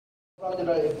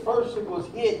At first it was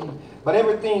hidden, but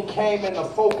everything came into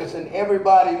focus and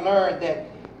everybody learned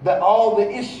that all the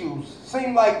issues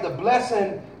seemed like the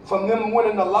blessing from them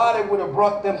winning the lottery would have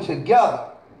brought them together.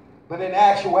 But in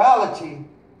actuality,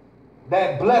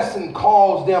 that blessing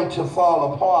caused them to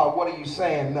fall apart. What are you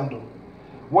saying, Mendel?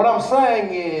 What I'm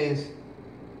saying is,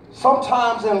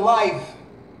 sometimes in life,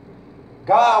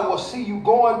 God will see you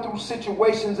going through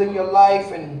situations in your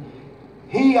life and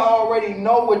He already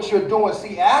know what you're doing.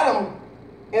 See, Adam,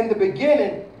 in the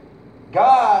beginning,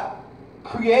 God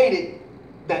created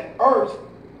the earth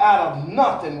out of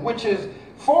nothing, which is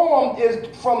formed is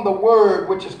from the word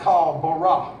which is called bara.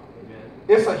 Amen.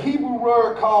 It's a Hebrew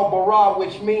word called bara,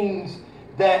 which means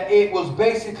that it was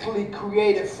basically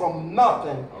created from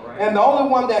nothing. Right. And the only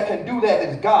one that can do that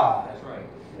is God. That's right.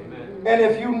 Amen. And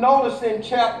if you notice in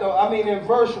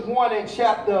verse 1 in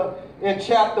chapter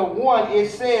 1, it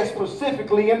says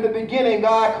specifically, in the beginning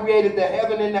God created the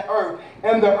heaven and the earth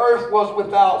was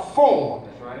without form.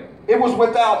 That's right. It was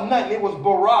without nothing. It was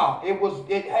bara.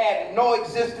 It had no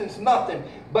existence, nothing.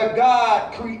 But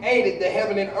God created the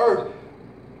heaven and earth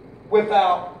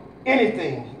without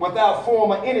anything, without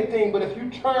form or anything. But if you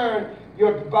turn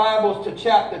your Bibles to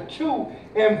chapter 2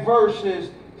 and verse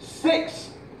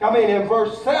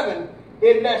 7,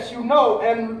 it lets you know,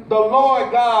 and the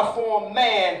Lord God formed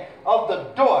man of the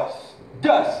dust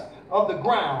of the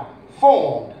ground,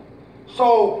 formed.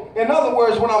 So, in other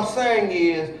words, what I'm saying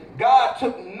is, God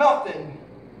took nothing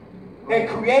and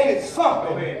created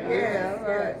something. Yeah,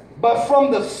 right. But from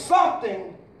the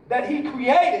something that He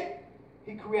created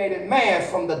man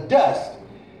from the dust.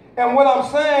 And what I'm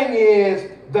saying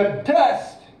is, the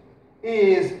dust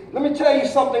is, let me tell you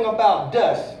something about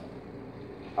dust.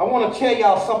 I want to tell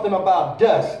y'all something about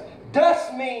dust.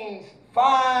 Dust means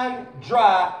fine,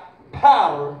 dry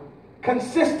powder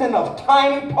consisting of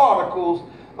tiny particles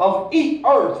of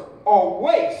earth or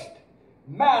waste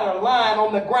matter lying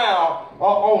on the ground or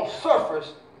on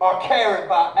surface or carried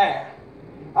by air.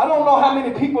 I don't know how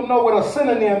many people know what a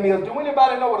synonym is. Do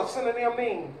anybody know what a synonym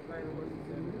means?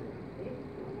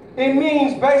 It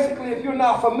means basically, if you're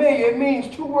not familiar, it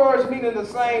means two words meaning the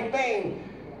same thing.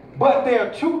 But there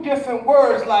are two different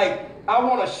words, like I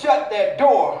want to shut that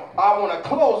door, I want to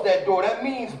close that door. That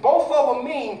means both of them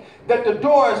mean that the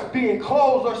door is being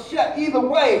closed or shut. Either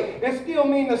way, it still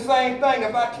means the same thing.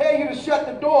 If I tell you to shut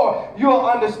the door, you'll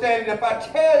understand it. If I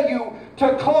tell you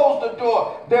to close the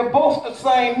door, they're both the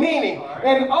same meaning.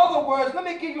 Right. In other words, let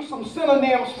me give you some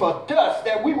synonyms for dust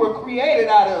that we were created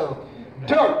out of.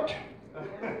 Dirt,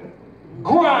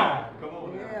 grime,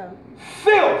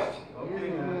 filth,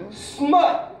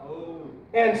 smut,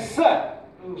 and soot.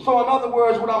 So in other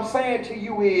words, what I'm saying to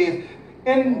you is,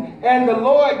 and the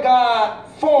Lord God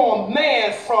formed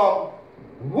man from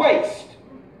waste.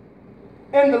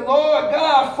 And the Lord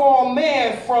God formed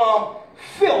man from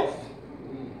filth.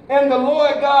 And the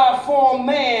Lord God formed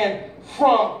man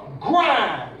from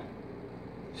grime,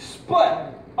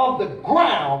 sput of the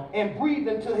ground, and breathed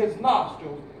into his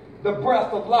nostrils the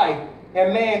breath of life,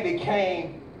 and man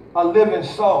became a living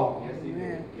soul. Yes, he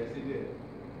did. Yes, he did.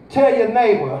 Tell your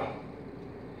neighbor,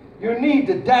 you need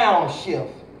to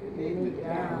downshift.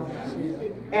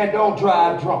 And don't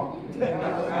drive drunk.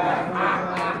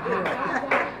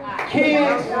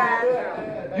 Kids,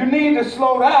 you need to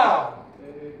slow down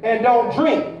and don't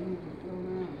drink.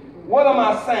 What am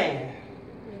I saying?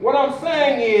 What I'm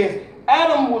saying is,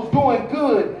 Adam was doing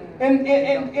good. In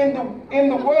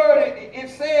the word, it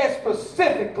says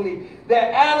specifically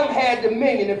that Adam had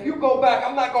dominion. If you go back,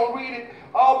 I'm not going to read it,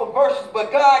 all the verses, but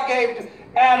God gave to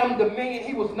Adam dominion.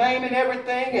 He was naming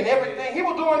everything and everything. He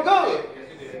was doing good.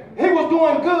 He was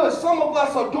doing good. Some of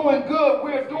us are doing good.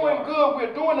 We're doing good.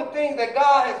 We're doing the things that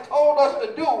God has told us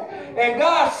to do. And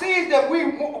God sees that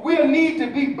we need to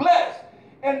be blessed.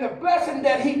 And the blessing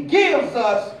that He gives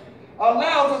us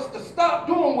allows us to stop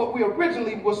doing what we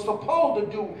originally were supposed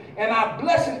to do. And our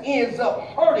blessing ends up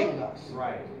hurting us.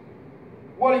 Right.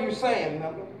 What are you saying,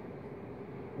 Miller?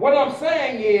 What I'm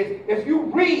saying is, if you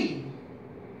read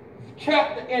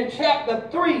chapter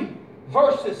 3,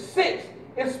 verses 6,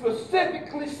 it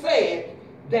specifically said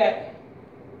that,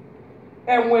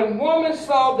 and when woman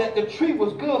saw that the tree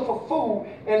was good for food,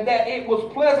 and that it was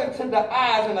pleasant to the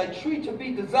eyes, and a tree to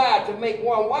be desired to make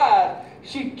one wise,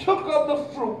 she took of the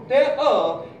fruit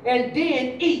thereof, and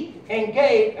did eat, and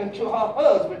gave unto her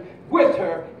husband with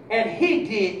her, and he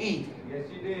did eat. Yes,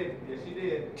 she did. Yes, she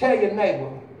did. Tell your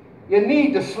neighbor, you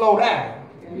need to slow down.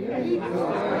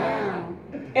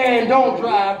 And don't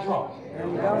drive drunk.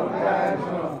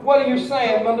 What are you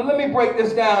saying, Mother? Let me break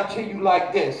this down to you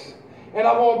like this. And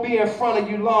I won't be in front of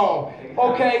you long.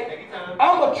 Okay?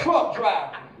 I'm a truck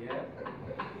driver.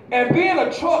 And being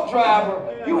a truck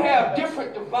driver, you have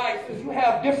different devices. You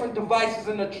have different devices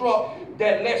in the truck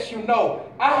that lets you know.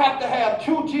 I have to have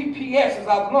 2 GPSs,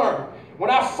 I've learned. When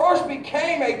I first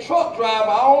became a truck driver,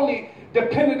 I only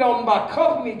depended on my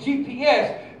company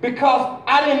GPS because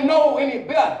I didn't know any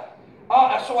better.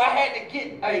 So I had to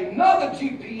get another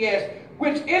GPS,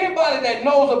 which anybody that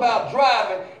knows about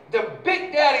driving, the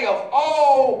big daddy of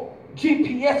all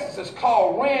GPSs is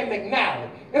called Rand McNally.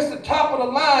 It's the top of the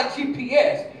line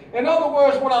GPS. In other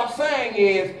words, what I'm saying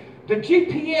is the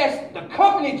GPS, the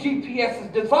company GPS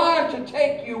is designed to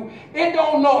take you. It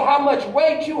don't know how much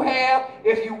weight you have.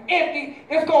 If you empty,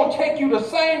 it's going to take you the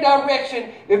same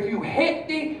direction if you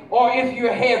empty or if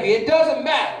you're heavy. It doesn't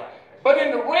matter. But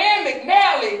in the Rand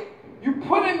McNally, you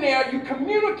put in there, you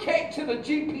communicate to the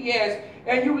GPS,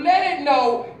 and you let it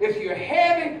know if you're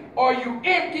heavy or you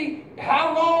empty,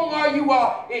 how long are you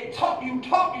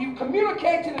you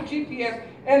communicate to the GPS,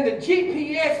 and the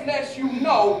GPS lets you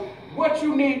know what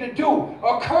you need to do.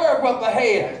 A curve up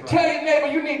ahead. Tell your neighbor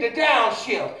you need to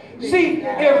downshift. See,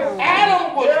 if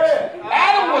Adam was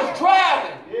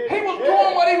driving, he was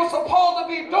doing what he was supposed to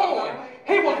be doing.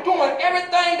 He was doing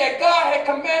everything that God had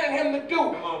commanded him to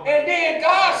do. And then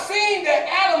God seen that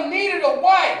Adam needed a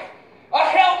wife, a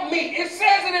helpmeet. It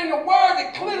says it in the word.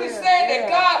 It clearly said that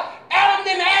Adam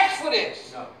didn't ask for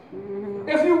this.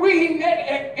 If you read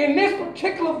in this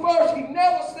particular verse, he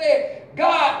never said,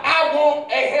 God, I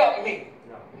want a helpmeet.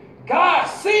 God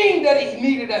seen that he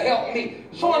needed a helpmeet.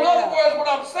 So in other words, what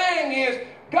I'm saying is,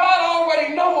 God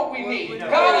already know what we need.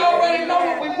 God already know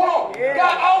what we want.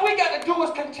 God, all we got to do is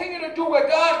continue to do what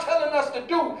God's telling us to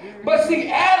do. But see,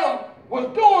 Adam was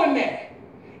doing that.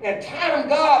 And time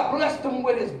God blessed him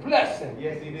with his blessing.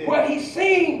 Yes, he did. What he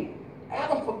seen,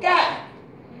 Adam forgot.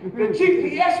 The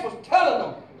GPS was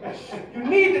telling him, you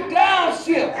need to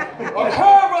downshift. A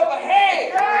curve up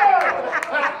ahead.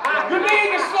 You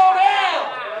need to slow down.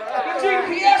 The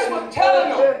GPS was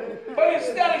telling him. But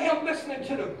instead of him listening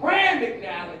to the Rand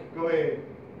McNally,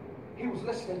 he was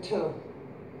listening to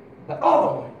the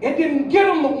other one. It didn't give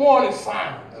him the warning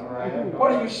signs.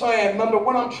 What are you saying, Remember,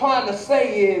 what I'm trying to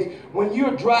say is, when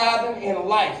you're driving in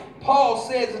life, Paul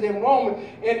says it in Romans,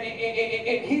 and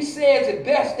he says it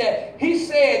best, that he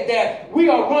said that we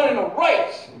are running a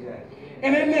race.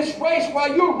 And in this race,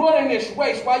 while you're running this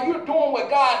race, while you're doing what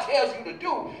God tells you to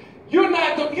do, you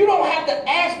don't have to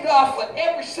ask God for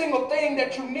every single thing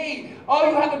that you need. All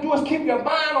you have to do is keep your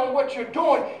mind on what you're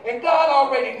doing. And God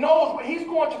already knows what He's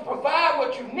going to provide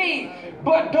what you need.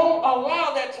 But don't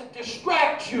allow that to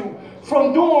distract you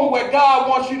from doing what God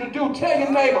wants you to do. Tell your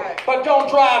neighbor, but don't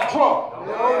drive drunk.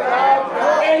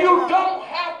 And you don't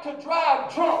have to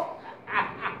drive drunk.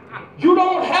 You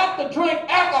don't have to drink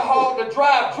alcohol to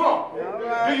drive drunk.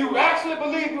 Do you actually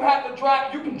believe you have to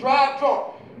drive? You can drive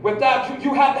drunk without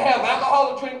you have to have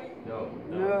alcohol to drink?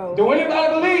 No. Do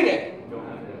anybody believe that? No.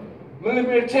 Let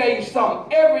me tell you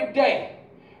something. Every day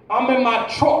I'm in my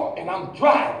truck and I'm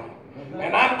driving.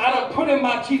 And I done put in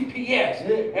my GPS.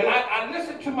 And I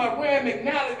listen to my Rand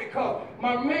McNally because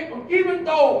even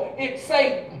though it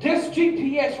say this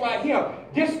GPS right here,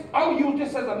 I'm going to use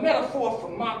this as a metaphor for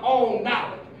my own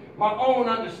knowledge, my own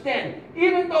understanding.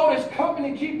 Even though this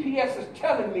company GPS is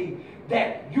telling me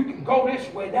that you can go this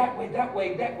way, that way, that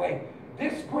way, that way,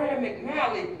 this Rand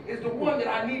McNally is the one that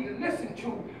I need to listen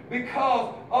to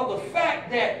because of the fact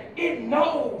that it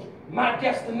knows my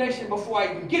destination before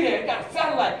I even get there. It got a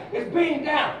satellite. It's being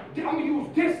down. I'm going to use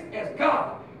this as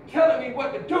God telling me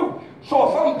what to do. So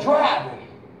if I'm driving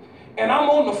and I'm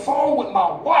on the phone with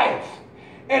my wife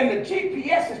and the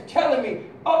GPS is telling me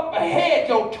up ahead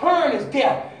your turn is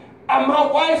there, and my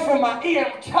wife in my ear,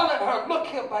 I'm telling her, look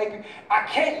here, baby, I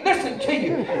can't listen to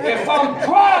you. If I'm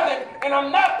driving and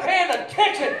I'm not paying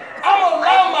attention, I'm going to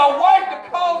allow my wife to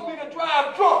cause me to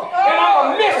drive drunk. And I'm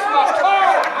going to miss my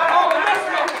turn. I'm going to miss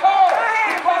my turn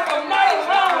because I'm not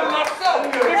allowing myself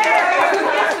to listen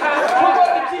to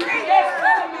what the GPS is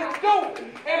telling me to do.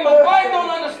 And my wife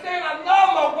don't understand. I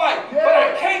love my wife, but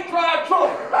I can't drive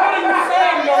drunk. What are you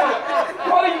saying, Mendel?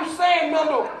 What are you saying,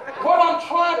 Mendel? What I'm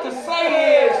trying to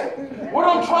say is,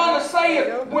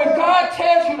 when God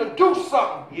tells you to do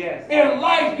something in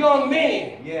life, young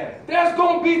men, there's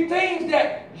going to be things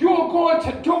that you're going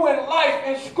to do in life,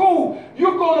 in school.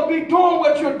 You're going to be doing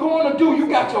what you're going to do. You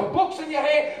got your books in your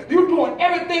hand. You're doing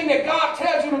everything that God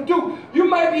tells you to do. You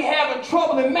may be having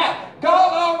trouble in math.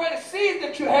 God already sees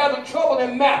that you're having trouble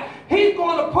in math. He's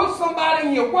going to put somebody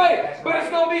in your way, but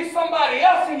it's going to be somebody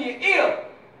else in your ear.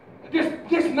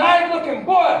 This nice-looking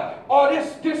boy, or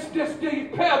this pair of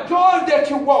Jordans that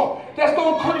you want, that's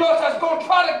going to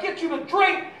try to get you to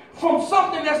drink from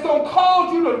something that's going to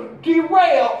cause you to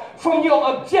derail from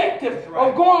your objective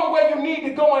of going where you need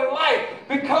to go in life,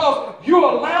 because you're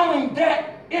allowing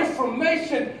that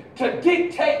information to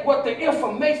dictate what the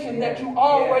information that you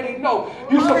already know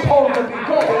you're supposed to be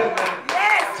doing.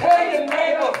 Tell your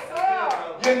neighbor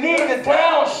you need to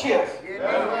downshift.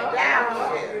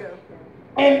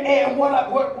 And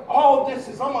what all this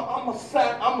is, I'm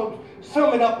gonna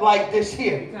sum it up like this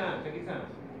here. Take your time.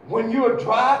 When you're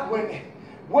dry,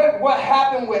 what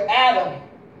happened with Adam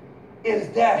is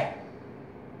that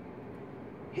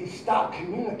he stopped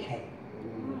communicating.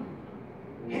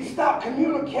 He stopped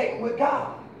communicating with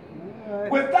God.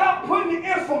 Without putting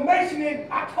the information in,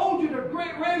 I told you the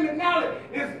great Raymond knowledge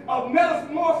is a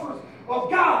metamorphosis of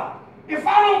God. If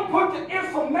I don't put the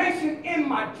information in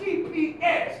my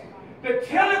GPS to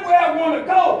tell it where I want to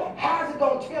go, how is it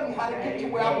going to tell me how to get to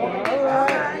where I want to get?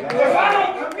 If I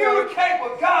don't communicate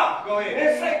with God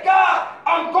and say, God,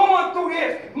 I'm going through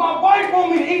this. My wife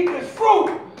wants me to eat this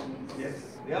fruit.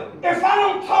 If I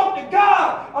don't talk to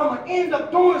God, I'm going to end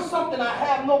up doing something I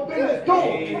have no business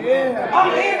doing. I'm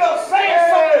going to end up saying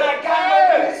something I got no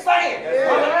business saying.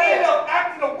 I'm going to end up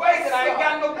acting a way that I ain't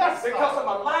got no business, because I'm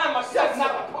allowing myself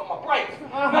not to put my brakes,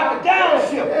 not to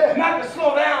downshift, not to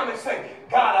slow down and say,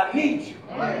 God, I need you.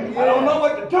 I don't know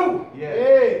what to do.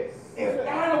 If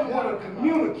Adam would have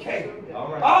communicated,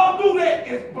 I'll do that.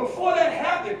 If before that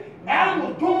happened, Adam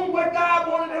was doing what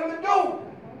God wanted him to do.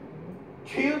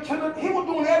 He was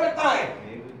doing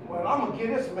everything. Well, I'm going to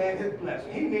give this man his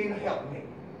blessing. He needs to help me.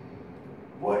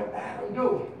 What Adam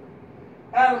do?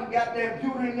 Adam got that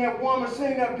beauty in that woman,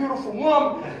 seen that beautiful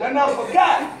woman, and I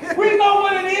forgot. We know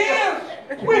what it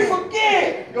is. We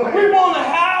forget. We want a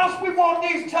house. We want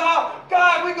these child.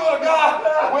 God, we go to God.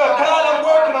 Well, God, I'm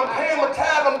working. I'm paying my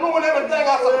tithe. I'm doing everything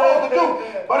I'm supposed to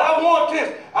do. But I want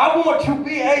this. I want to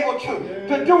be able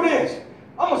to do this.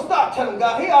 I'm going to stop telling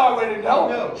God. He already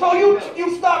knows. So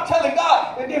you stop telling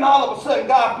God, and then all of a sudden,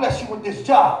 God bless you with this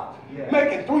job,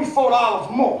 making $3,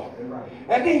 $4 more.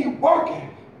 And then you working,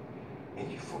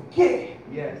 and you forget.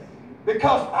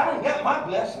 Because I done got my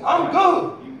blessing. I'm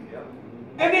good.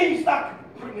 And then you start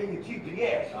putting in your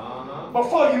GPS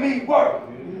before you leave work.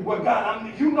 Well,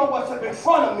 God, you know what's up in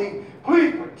front of me.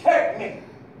 Please protect me.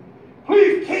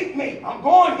 Please keep me. I'm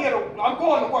going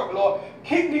to work, Lord.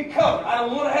 Keep me covered. I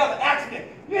don't want to have an accident.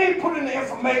 You ain't put in the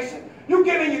information. You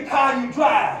get in your car and you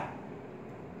drive.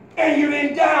 And you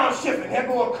didn't downshift and have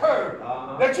a curve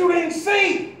that you didn't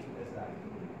see.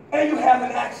 And you have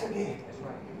an accident.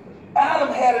 Adam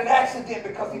had an accident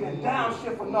because he didn't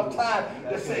downshift enough time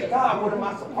to say, God, what am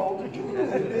I supposed to do?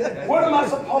 What am I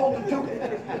supposed to do?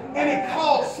 And it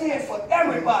caused sin for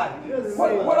everybody.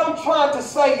 What I'm trying to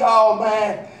say, y'all,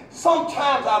 man,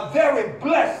 sometimes our very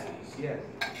blessings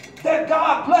that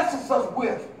God blesses us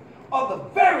with are the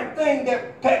very thing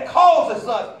that causes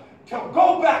us to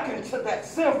go back into that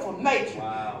sinful nature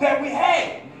that we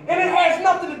had. And it has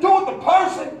nothing to do with the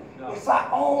person. It's our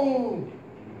own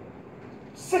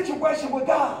situation with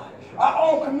God, our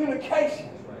own communication.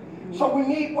 So we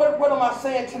need, what am I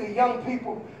saying to the young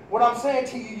people? What I'm saying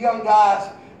to you young guys,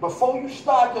 before you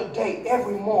start your day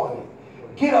every morning,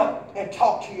 get up and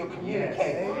talk to your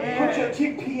communicator. Put your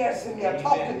GPS in there.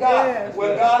 Talk to God.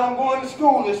 Well, God, I'm going to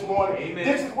school this morning.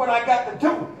 This is what I got to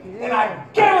do. And I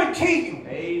guarantee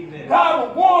you, God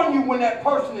will warn you when that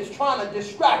person is trying to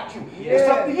distract you. It's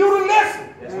up to you to listen.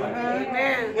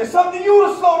 It's up to you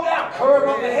to slow down. Curve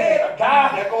on the head. A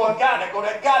guy, there go a guy, there go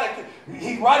that guy.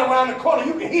 He's right around the corner.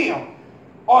 You can hear him.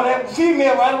 Or that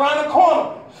female right around the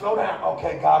corner. Slow down.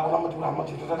 Okay, God, what I'm going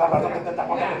to do?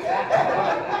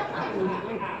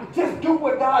 Just do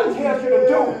what God tells you to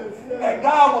do, and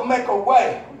God will make a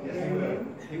way.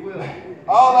 He will.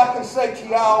 All I can say to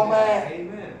y'all, man,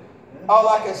 all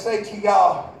I can say to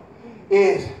y'all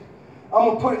is,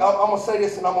 I'm gonna say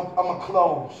this and I'm gonna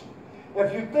close.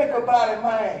 If you think about it,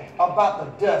 man,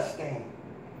 about the dust stain,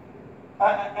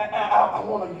 I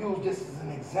want to use this as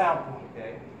an example.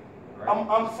 Okay.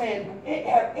 I'm saying,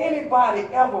 have anybody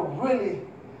ever really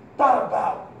thought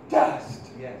about dust?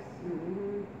 Yes.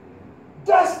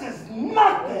 Dust is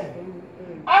nothing.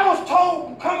 I was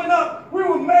told coming up we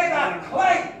were made out of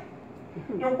clay.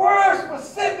 The word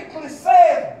specifically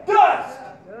says dust.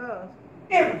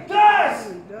 If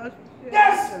dust,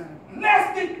 that's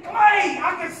less than clay.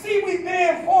 I can see we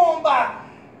being formed by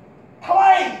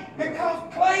clay,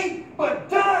 because clay, but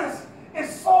dust is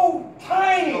so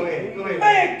tiny. Go ahead.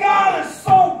 Man, God is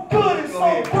so good and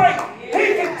so great.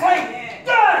 He can take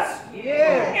dust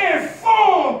and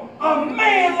form a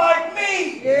man like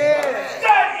me.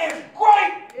 That is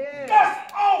great.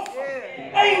 That's awesome.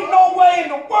 Ain't no way in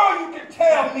the world you can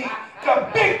tell me the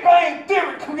Big Bang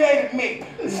Theory created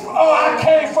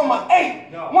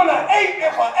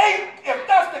Ace, if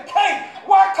that's the case,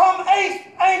 why come Ace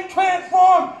ain't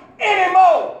transformed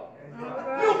anymore?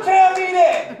 You tell me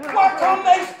that. Why come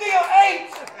they still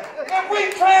apes? If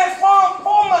we transform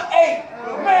former ape,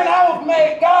 man,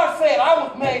 God said I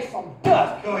was made from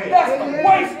dust. That's the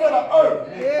waste of the earth.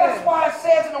 That's why it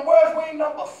says in the words we ain't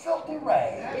nothing but filthy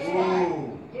rags.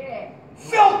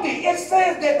 Filthy. It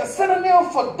says that the synonym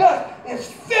for dust is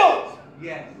filth.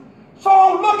 Yes. So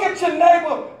don't look at your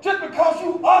neighbor just because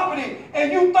you uppity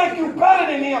and you think you better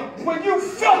than him when you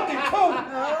filthy too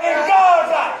in God's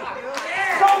eyes.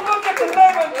 Don't look at the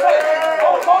neighbor and say,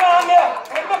 oh, go down there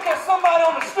and look at somebody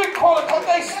on the street corner because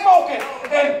they smoking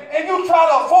and you try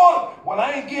to avoid them. Well,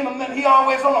 I ain't getting him nothing. He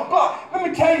always on the block. Let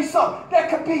me tell you something. That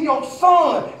could be your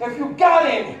son if you got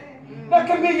any. That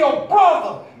can be your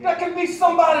brother. That can be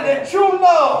somebody that you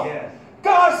love.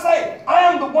 God say, I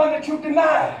am the one that you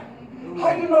denied.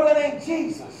 How you know that ain't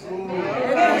Jesus?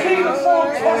 And Jesus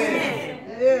won't trust you.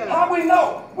 How we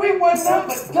know? We were nothing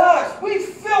but dust. We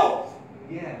filth.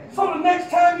 So the next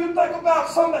time you think about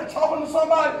somebody, talking to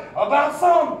somebody about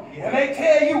something, and they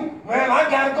tell you, man, I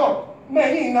gotta go.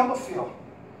 Man, you ain't never filth.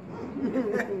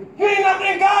 You ain't nothing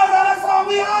in God's eye. That's all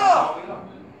we are.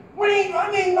 We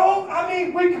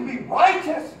can be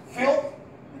righteous, filth.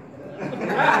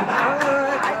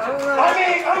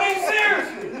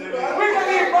 Seriously. We can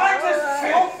be righteous,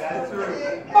 filth.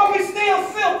 But we still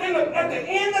filth at the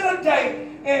end of the day.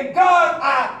 In God's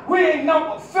eye, we ain't nothing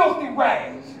but filthy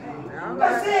rags.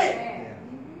 That's it.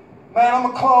 Man, I'm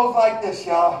going to close like this,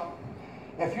 y'all.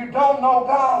 If you don't know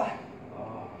God,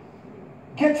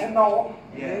 get to know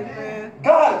Him.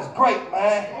 God is great,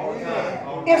 man.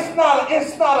 It's not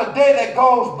a day that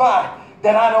goes by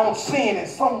that I don't sin in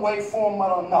some way, form,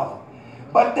 or another.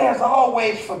 But there's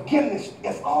always forgiveness.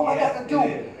 It's all I got to do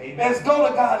is go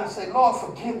to God and say, Lord,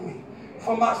 forgive me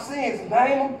for my sins.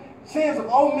 Name them sins of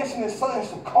omission and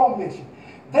sins of commission.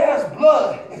 There's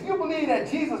blood. If you believe that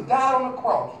Jesus died on the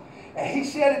cross and He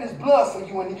shedded His blood for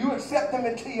you and you accept Him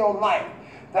into your life,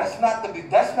 that's not the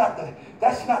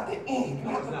end. You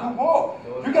have to do more.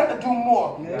 You got to do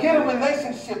more. Get a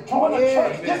relationship. Join a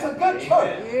church. This is a good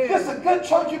church. This is a good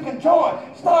church you can join.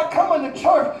 Start coming to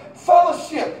church.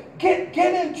 Fellowship.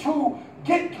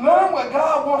 Learn what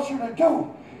God wants you to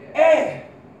do. And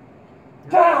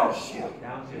downshift.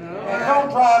 And don't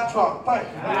drive drunk. Thank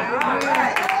you.